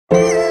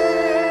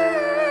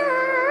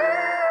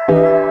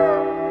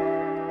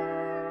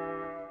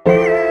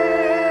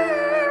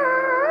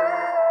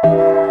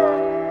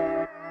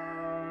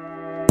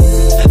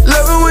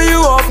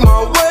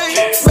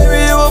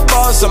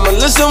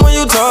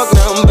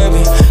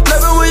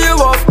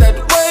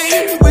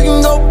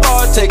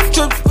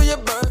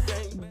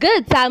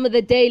Good time of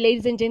the day,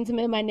 ladies and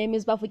gentlemen. My name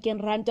is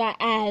Bafokeng Ranta,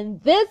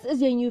 and this is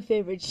your new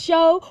favorite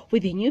show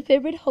with your new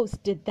favorite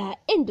host, The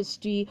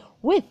Industry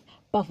with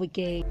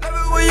Bafokeng. Love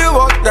it when you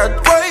walk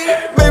that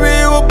way, baby,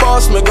 you a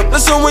boss. Make up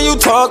listen when you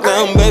talk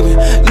now, baby.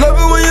 Love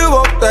it when you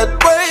walk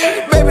that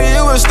way, baby,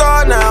 you a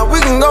star now. We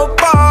can go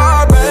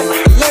far,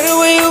 baby. Love it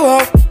when you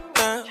walk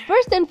now.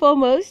 First and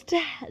foremost,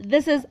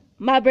 this is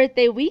my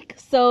birthday week,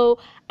 so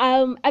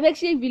I'm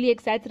actually really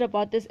excited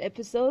about this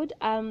episode.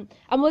 I'm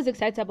always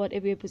excited about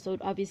every episode,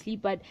 obviously,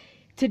 but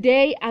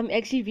today I'm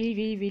actually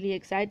really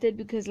excited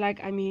because,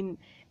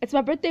 it's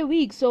my birthday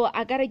week, so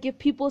I gotta give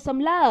people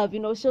some love,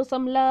 show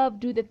some love,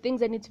 do the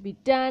things that need to be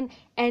done,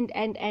 and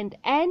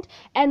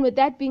with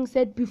that being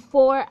said,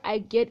 before I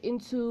get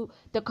into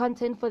the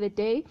content for the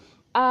day,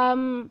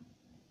 happy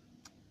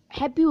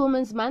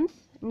Women's Month,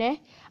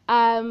 ne?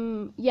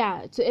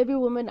 To every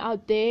woman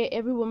out there,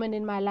 every woman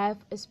in my life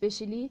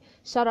especially,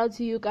 shout out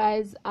to you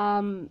guys.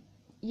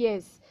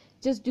 Yes,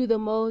 just do the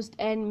most,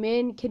 and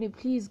men, can you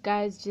please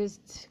guys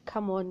just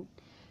come on,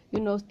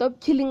 stop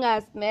killing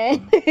us,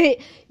 man.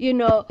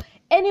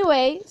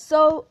 Anyway,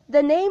 so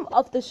the name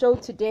of the show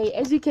today,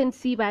 as you can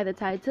see by the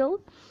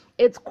title,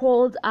 it's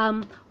called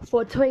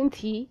for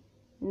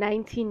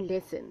 2019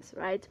 lessons,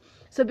 right?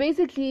 So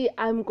basically,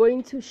 I'm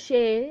going to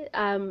share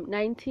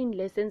 19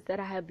 lessons that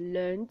I have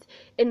learned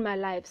in my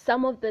life.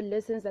 Some of the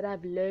lessons that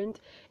I've learned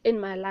in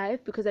my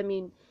life, because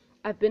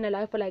I've been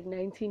alive for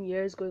 19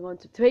 years, going on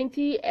to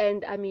 20,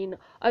 and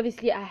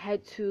obviously I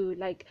had to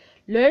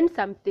learn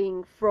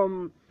something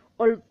from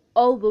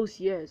all those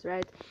years,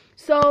 right?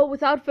 So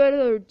without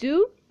further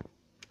ado,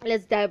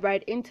 let's dive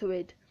right into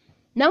it.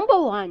 Number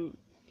 1,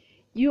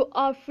 you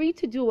are free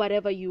to do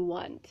whatever you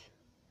want.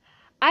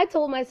 I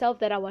told myself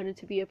that I wanted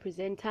to be a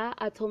presenter.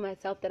 I told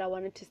myself that I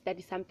wanted to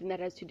study something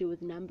that has to do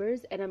with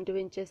numbers, and I'm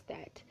doing just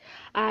that.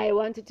 I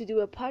wanted to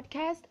do a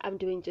podcast. I'm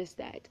doing just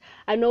that.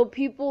 I know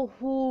people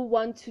who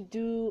want to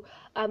do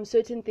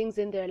certain things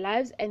in their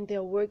lives, and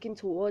they're working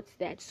towards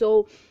that.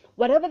 So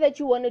whatever that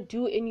you want to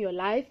do in your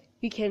life,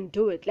 you can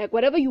do it.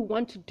 Whatever you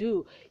want to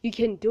do, you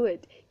can do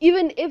it.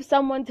 Even if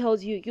someone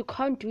tells you you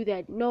can't do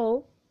that,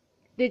 no,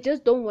 they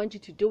just don't want you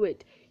to do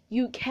it.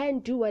 You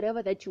can do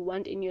whatever that you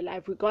want in your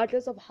life,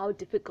 regardless of how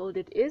difficult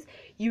it is.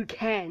 You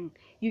can.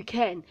 You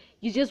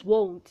just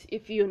won't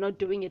if you're not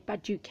doing it,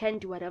 but you can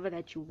do whatever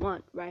that you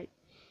want, right?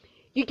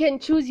 You can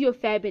choose your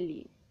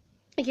family.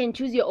 You can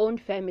choose your own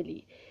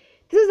family.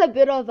 This is a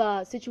bit of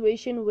a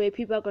situation where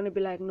people are going to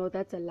be like, no,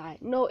 that's a lie.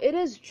 No, it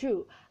is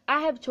true.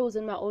 I have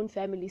chosen my own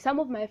family. Some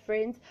of my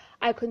friends,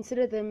 I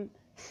consider them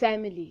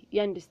family.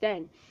 You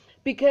understand?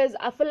 Because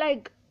I feel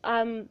like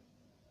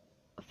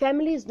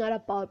family is not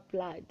about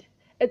blood.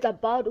 It's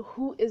about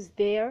who is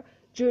there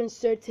during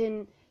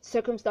certain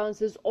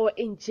circumstances or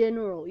in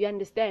general, you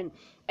understand?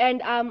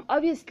 And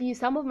obviously,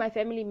 some of my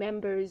family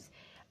members,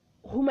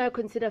 whom I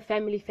consider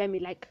family,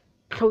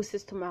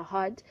 closest to my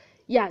heart,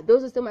 yeah,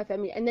 those are still my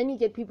family. And then you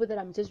get people that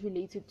I'm just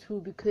related to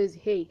because,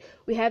 hey,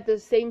 we have the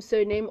same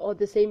surname or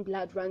the same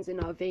blood runs in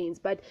our veins.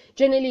 But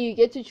generally, you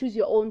get to choose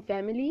your own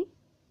family.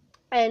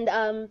 And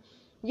I'm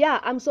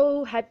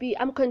so happy.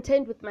 I'm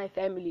content with my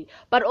family.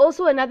 But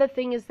also another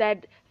thing is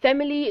that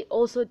family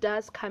also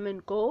does come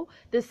and go,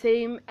 the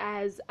same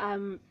as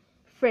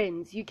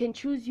friends. You can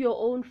choose your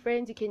own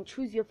friends, you can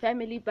choose your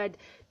family, but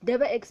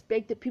never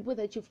expect the people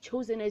that you've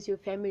chosen as your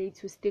family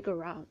to stick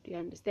around. You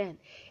understand?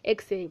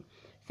 Excellent.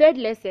 Third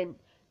lesson,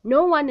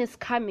 no one is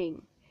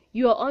coming.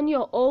 You are on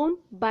your own,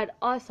 but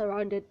are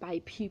surrounded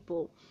by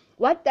people.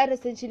 What that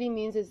essentially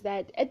means is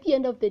that at the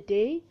end of the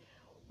day,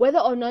 whether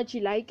or not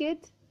you like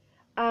it,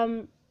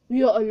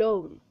 you're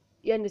alone.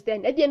 You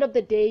understand? At the end of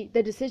the day,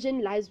 the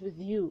decision lies with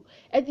you.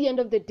 At the end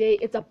of the day,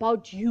 it's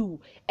about you.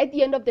 At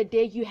the end of the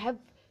day, you have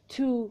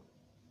to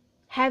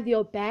have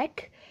your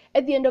back.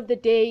 At the end of the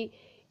day,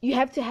 you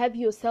have to have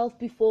yourself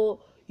before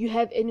you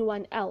have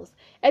anyone else.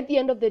 At the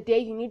end of the day,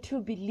 you need to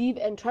believe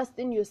and trust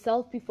in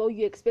yourself before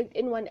you expect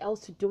anyone else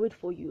to do it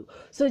for you.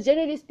 So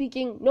generally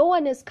speaking, no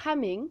one is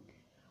coming.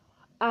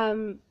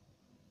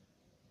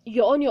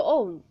 You're on your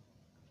own.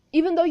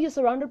 Even though you're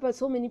surrounded by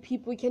so many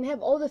people, you can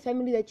have all the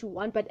family that you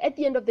want, but at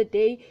the end of the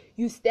day,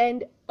 you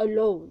stand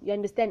alone. You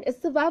understand? It's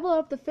survival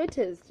of the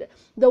fittest.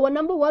 The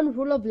number one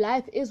rule of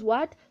life is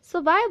what?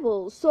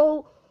 Survival.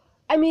 So,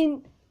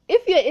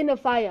 if you're in a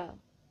fire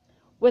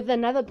with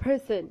another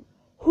person,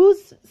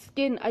 whose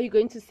skin are you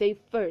going to save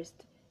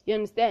first? You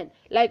understand?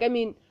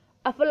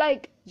 I feel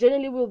like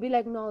generally we'll be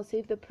like, no, I'll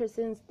save the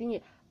person's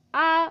thing.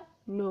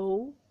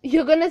 No.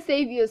 You're going to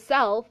save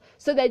yourself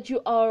so that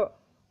you are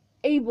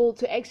able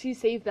to actually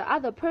save the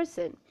other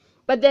person.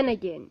 But then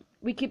again,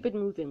 we keep it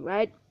moving,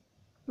 right?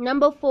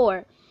 Number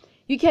 4,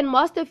 you can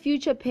master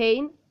future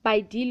pain by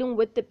dealing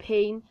with the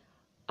pain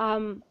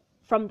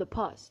from the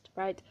past,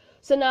 right?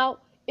 So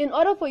now, in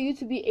order for you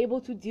to be able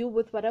to deal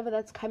with whatever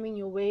that's coming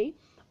your way,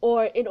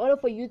 or in order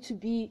for you to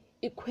be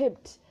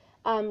equipped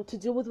to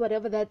deal with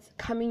whatever that's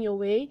coming your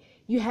way,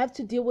 you have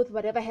to deal with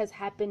whatever has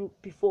happened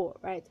before,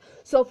 right?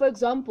 So for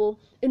example,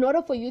 in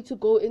order for you to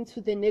go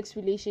into the next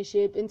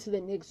relationship, into the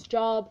next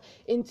job,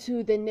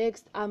 into the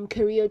next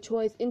career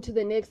choice, into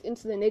the next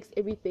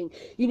everything,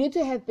 you need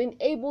to have been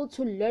able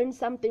to learn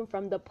something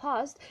from the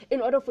past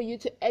in order for you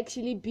to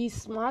actually be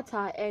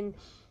smarter and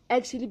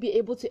actually be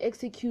able to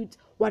execute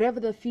whatever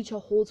the future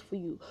holds for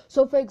you.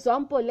 So for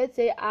example, let's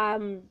say I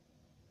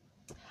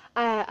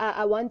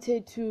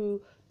wanted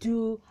to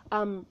do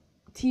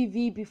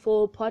TV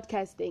before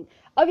podcasting.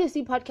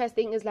 Obviously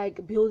podcasting is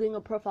like building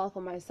a profile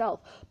for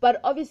myself,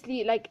 but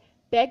obviously like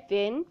back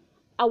then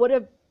I would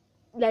have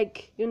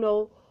like, you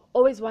know,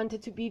 always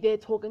wanted to be there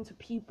talking to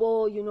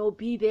people, you know,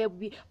 be there,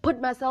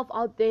 put myself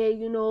out there,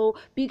 you know,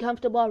 be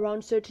comfortable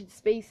around certain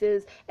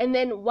spaces. And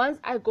then once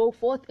I go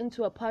forth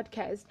into a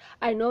podcast,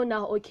 I know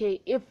now,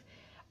 okay, if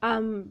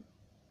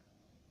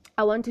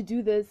I want to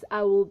do this,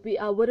 I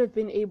would have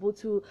been able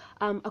to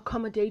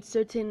accommodate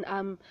certain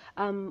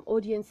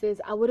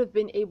audiences. I would have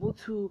been able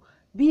to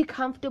be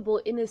comfortable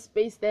in a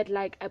space that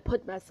like I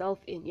put myself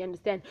in, you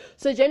understand?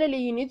 So generally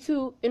you need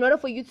to, in order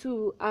for you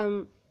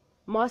to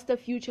master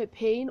future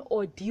pain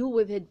or deal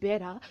with it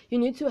better, you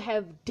need to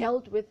have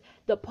dealt with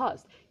the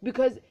past,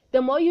 because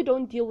the more you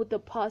don't deal with the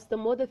past, the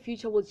more the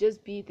future will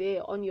just be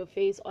there on your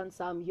face on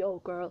some, yo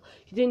girl,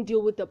 you didn't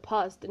deal with the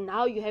past,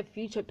 now you have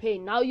future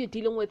pain, now you're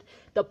dealing with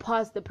the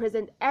past, the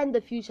present, and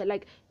the future.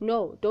 Like,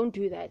 no, don't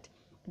do that.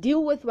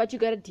 Deal with what you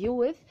gotta deal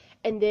with,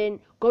 and then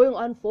going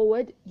on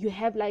forward, you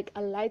have like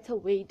a lighter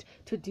weight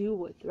to deal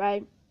with,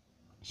 right?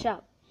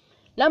 Sure.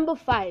 Number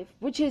 5,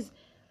 which is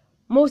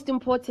most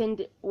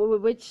important,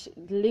 which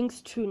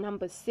links to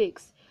number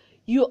 6,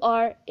 you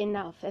are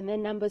enough. And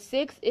then number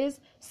 6 is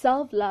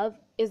self-love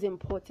is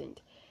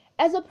important.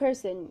 As a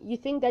person, you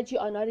think that you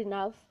are not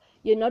enough,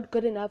 you're not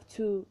good enough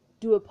to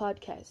do a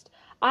podcast.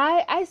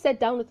 I sat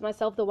down with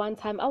myself the one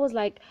time, I was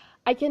like,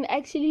 I can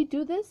actually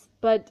do this,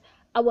 but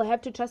I will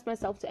have to trust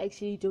myself to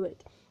actually do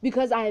it,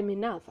 because I am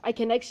enough. I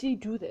can actually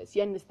do this,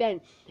 you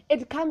understand?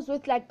 It comes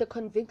with like the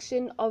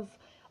conviction of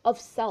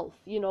self,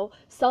 you know,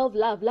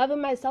 self-love, loving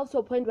myself to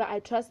a point where I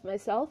trust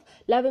myself,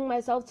 loving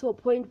myself to a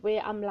point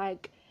where I'm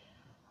like,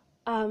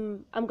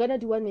 I'm gonna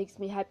do what makes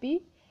me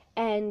happy,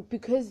 and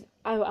because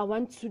I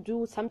want to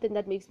do something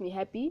that makes me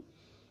happy,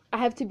 I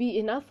have to be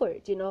enough for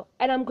it, you know,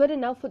 and I'm good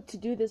enough to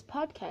do this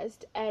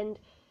podcast, and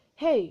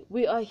hey,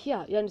 we are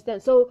here, you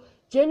understand? So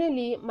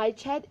generally my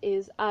chat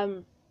is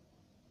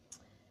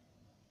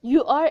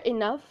you are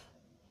enough,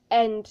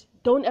 and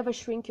don't ever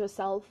shrink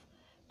yourself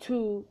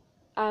to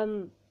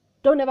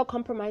don't ever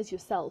compromise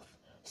yourself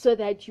so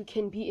that you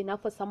can be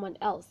enough for someone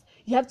else.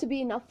 You have to be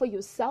enough for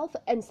yourself,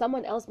 and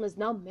someone else must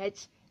now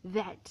match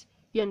that.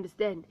 You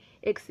understand?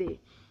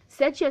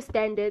 Set your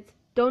standards,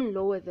 don't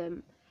lower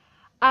them.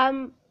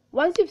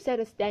 Once you've set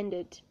a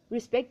standard,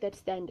 respect that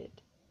standard.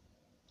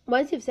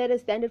 Once you've set a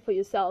standard for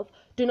yourself,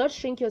 do not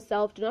shrink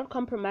yourself, do not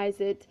compromise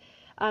it.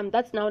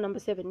 That's now number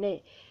 7.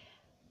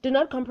 Do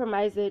not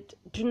compromise it.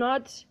 Do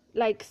not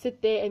like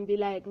sit there and be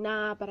like,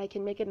 nah, but I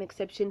can make an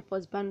exception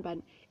for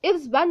Zbanban.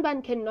 If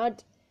Zbanban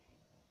cannot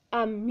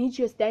meet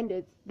your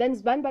standards, then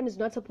Zbanban is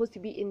not supposed to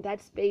be in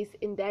that space,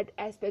 in that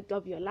aspect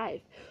of your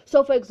life.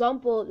 So for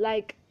example,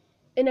 like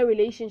in a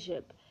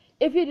relationship,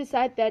 if you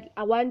decide that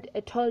I want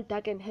a tall,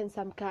 dark and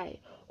handsome guy,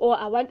 or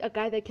I want a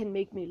guy that can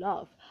make me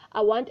laugh,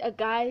 I want a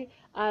guy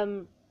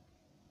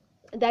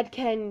that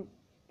can,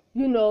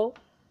 you know,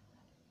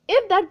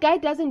 if that guy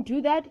doesn't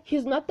do that,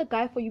 he's not the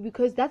guy for you,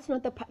 because that's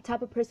not the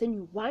type of person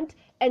you want,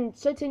 and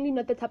certainly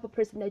not the type of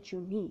person that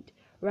you need,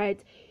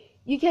 right?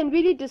 You can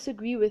really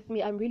disagree with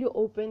me. I'm really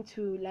open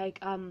to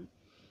like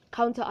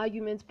counter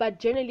arguments, but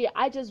generally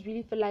I just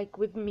really feel like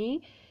with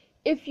me,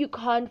 if you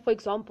can't, for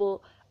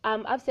example,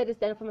 I've set a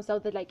standard for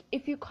myself that like,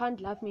 if you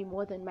can't love me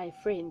more than my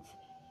friends,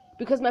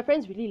 because my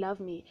friends really love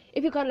me,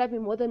 if you can't love me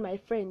more than my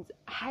friends,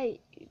 hi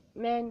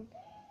man,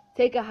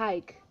 take a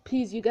hike,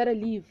 please, you gotta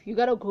leave, you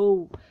gotta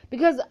go,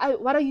 because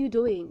what are you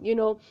doing? You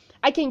know,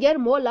 I can get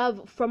more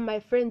love from my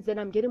friends than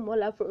I'm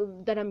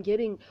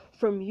getting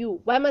from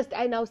you. Why must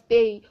I now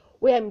stay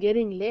where I'm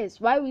getting less?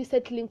 Why are we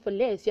settling for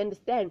less? You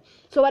understand?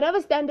 So whatever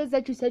standards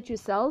that you set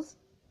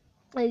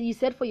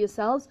for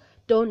yourselves,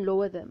 don't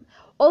lower them.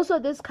 Also,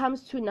 this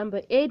comes to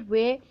number 8,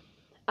 where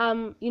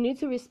you need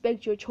to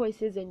respect your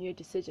choices and your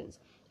decisions.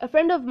 A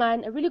friend of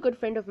mine, a really good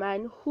friend of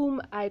mine,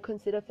 whom I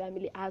consider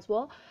family as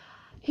well,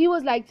 he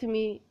was like to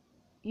me,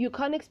 you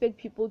can't expect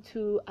people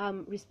to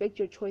respect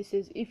your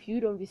choices if you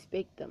don't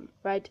respect them,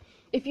 right?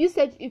 If you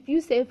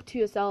say to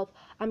yourself,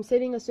 I'm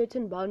setting a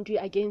certain boundary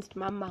against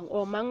Mamang,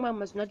 or Mamang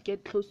must not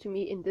get close to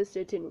me in this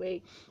certain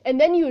way, and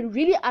then you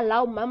really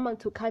allow Mamang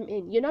to come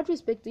in, you're not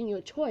respecting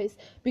your choice,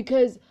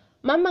 because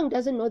Mamang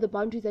doesn't know the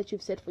boundaries that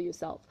you've set for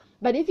yourself.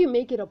 But if you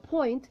make it a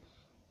point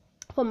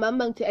for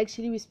Mamang to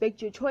actually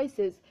respect your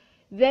choices,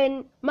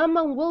 then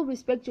Mamang will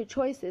respect your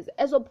choices,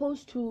 as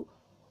opposed to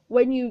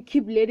when you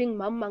keep letting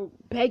Mamang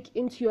back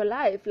into your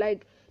life.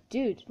 Like,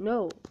 dude,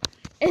 no.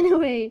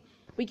 Anyway,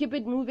 we keep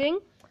it moving.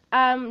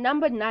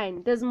 Number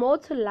 9, there's more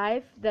to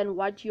life than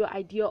what your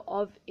idea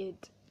of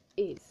it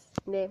is.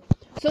 Ne?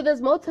 So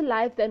there's more to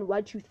life than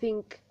what you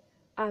think.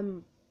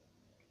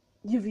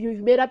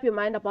 You've made up your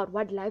mind about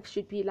what life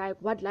should be like,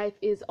 what life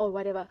is, or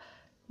whatever.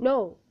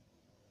 No,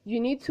 you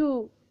need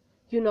to,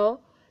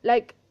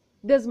 like,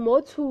 there's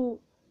more to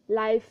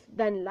life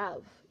than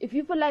love. If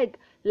you feel like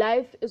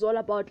life is all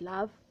about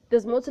love,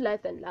 there's more to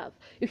life than love.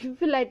 If you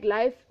feel like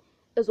life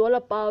is all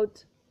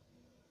about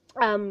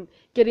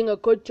getting a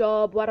good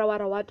job,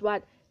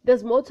 what,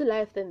 there's more to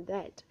life than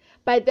that.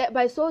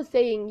 By so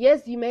saying,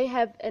 yes, you may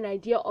have an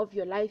idea of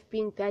your life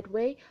being that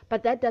way,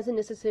 but that doesn't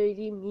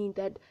necessarily mean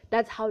that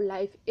that's how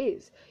life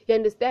is. You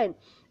understand?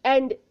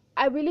 And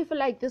I really feel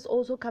like this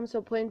also comes to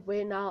a point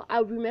where now, I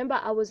remember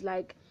I was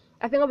like,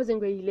 I think I was in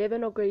grade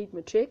 11 or grade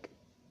matric.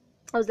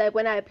 I was like,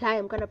 when I apply,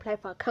 I'm going to apply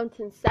for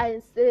accounting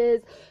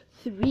sciences,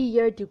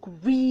 3-year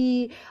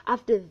degree.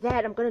 After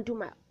that, I'm going to do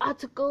my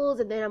articles,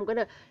 and then I'm going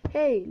to,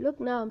 hey, look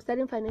now, I'm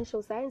studying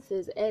financial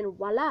sciences, and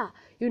voila,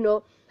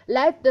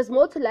 life, there's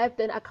more to life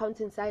than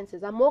accounting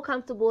sciences. I'm more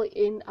comfortable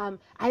in,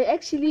 I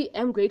actually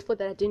am grateful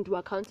that I didn't do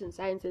accounting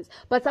sciences,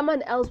 but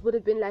someone else would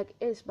have been like,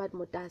 but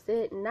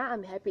Mutase, now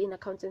I'm happy in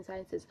accounting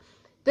sciences.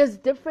 There's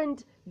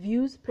different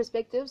views,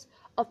 perspectives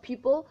of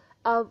people,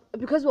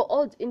 because we're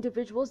all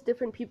individuals,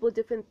 different people,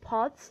 different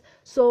paths.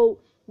 So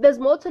there's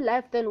more to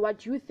life than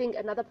what you think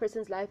another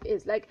person's life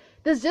is. Like,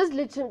 there's just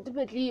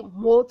legitimately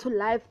more to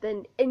life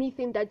than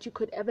anything that you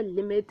could ever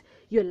limit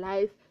your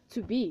life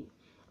to be,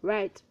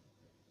 right?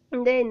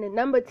 And then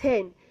number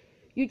 10,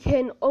 you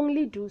can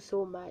only do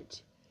so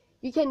much.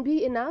 You can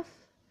be enough.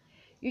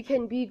 You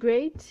can be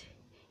great.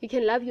 You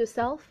can love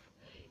yourself.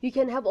 You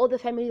can have all the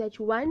family that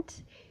you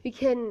want. You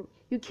can.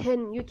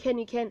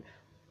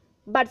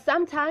 But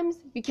sometimes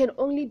you can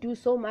only do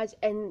so much,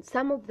 and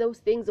some of those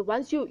things,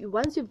 once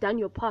you've done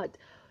your part,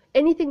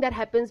 anything that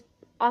happens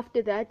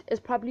after that is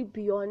probably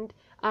beyond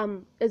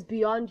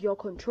your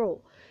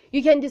control.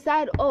 You can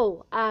decide,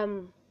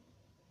 I'm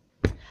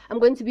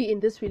going to be in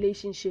this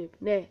relationship.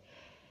 Nah.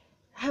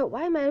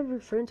 Why am I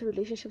referring to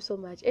relationships so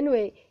much?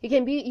 Anyway,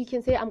 you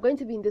can say, I'm going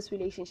to be in this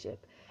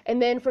relationship.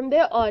 And then from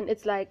there on,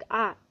 it's like,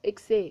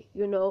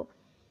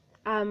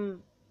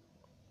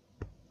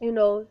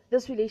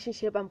 this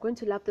relationship, I'm going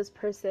to love this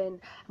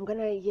person. I'm going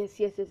to, yes.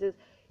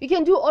 You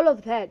can do all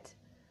of that.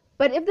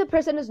 But if the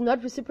person is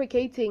not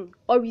reciprocating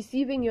or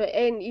receiving your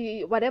end,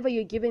 whatever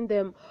you're giving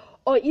them,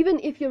 or even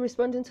if you're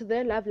responding to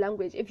their love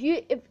language, if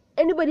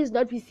anybody is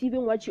not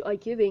receiving what you are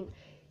giving,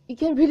 you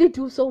can really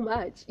do so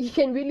much. You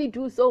can really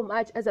do so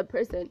much as a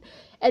person.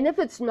 And if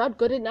it's not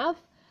good enough,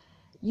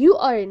 you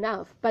are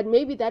enough. But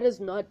maybe that is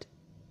not,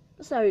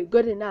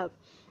 good enough.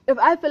 If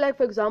I feel like,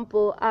 for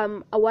example,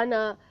 I want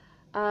to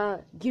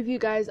give you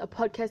guys a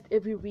podcast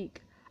every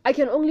week, I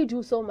can only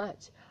do so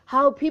much.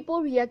 How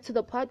people react to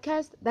the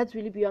podcast, that's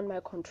really beyond my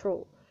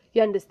control.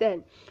 You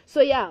understand?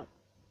 So yeah.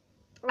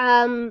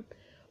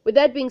 With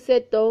that being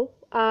said, though,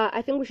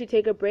 I think we should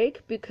take a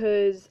break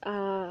because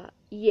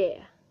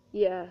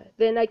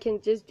then I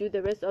can just do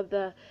the rest of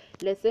the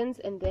lessons,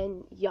 and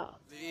then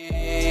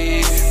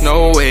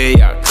no way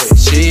I could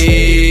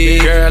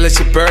cheat. Girl, it's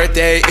your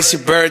birthday,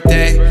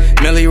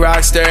 Millie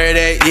Rock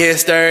sturdy, yeah,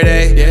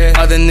 sturdy.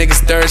 Other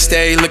niggas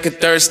thirsty, looking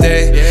thirsty.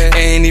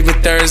 Ain't even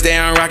Thursday,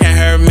 I'm rocking her